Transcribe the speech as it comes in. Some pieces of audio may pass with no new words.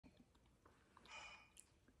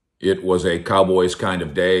It was a Cowboys kind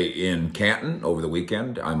of day in Canton over the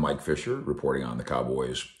weekend. I'm Mike Fisher, reporting on the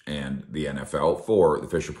Cowboys and the NFL for the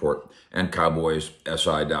Fisher Report and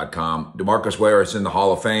CowboysSI.com. DeMarcus Ware is in the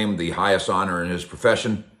Hall of Fame, the highest honor in his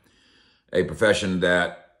profession, a profession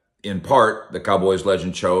that, in part, the Cowboys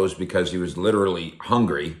legend chose because he was literally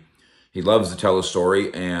hungry. He loves to tell a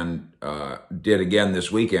story and did again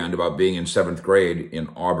this weekend about being in 7th grade in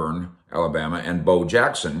Auburn, Alabama, and Bo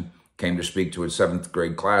Jackson came to speak to his 7th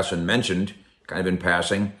grade class and mentioned, kind of in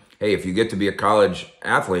passing, hey, if you get to be a college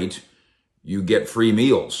athlete, you get free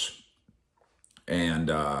meals. And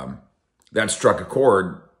that struck a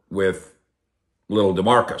chord with little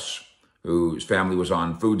DeMarcus, whose family was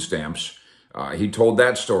on food stamps. He told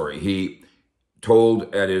that story. He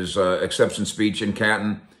told at his acceptance speech in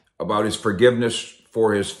Canton about his forgiveness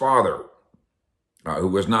for his father, who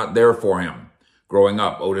was not there for him growing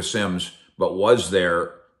up, Otis Sims, but was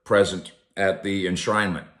there present at the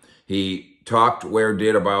enshrinement. He talked Ware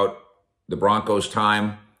did about the Broncos'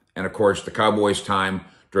 time and, of course, the Cowboys' time,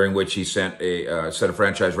 during which he set a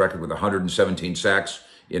franchise record with 117 sacks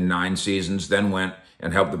in 9 seasons, then went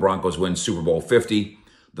and helped the Broncos win Super Bowl 50.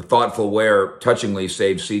 The thoughtful Ware touchingly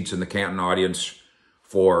saved seats in the Canton audience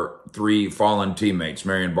for 3 fallen teammates,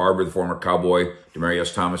 Marion Barber, the former Cowboy,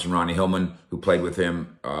 Demaryius Thomas, and Ronnie Hillman, who played with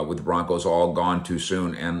him with the Broncos, all gone too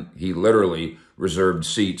soon. And he literally reserved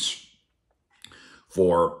seats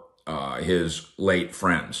for his late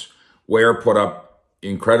friends. Ware put up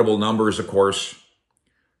incredible numbers, of course,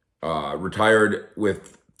 retired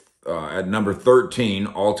with at number 13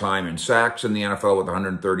 all-time in sacks in the NFL with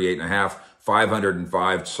 138.5,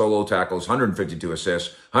 505 solo tackles, 152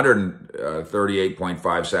 assists,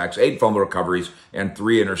 138.5 sacks, 8 fumble recoveries, and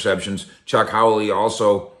 3 interceptions. Chuck Howley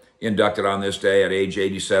also inducted on this day at age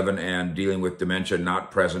 87 and dealing with dementia,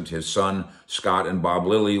 not present. His son, Scott, and Bob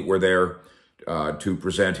Lilly were there to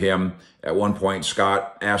present him. At one point,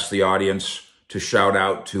 Scott asked the audience to shout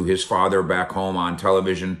out to his father back home on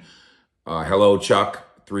television, hello,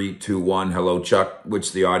 Chuck, 3, 2, 1, hello, Chuck,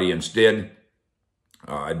 which the audience did.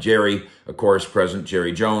 Jerry, of course, present,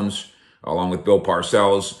 Jerry Jones, along with Bill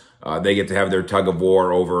Parcells. They get to have their tug of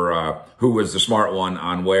war over who was the smart one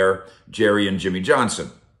on Ware, Jerry and Jimmy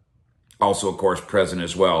Johnson. Also, of course, present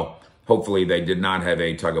as well. Hopefully, they did not have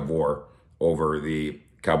a tug of war over the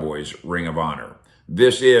Cowboys' Ring of Honor.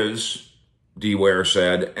 This is, D. Ware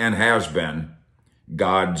said, and has been,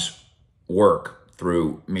 God's work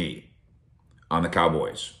through me. On the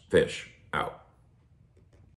Cowboys. Fish out.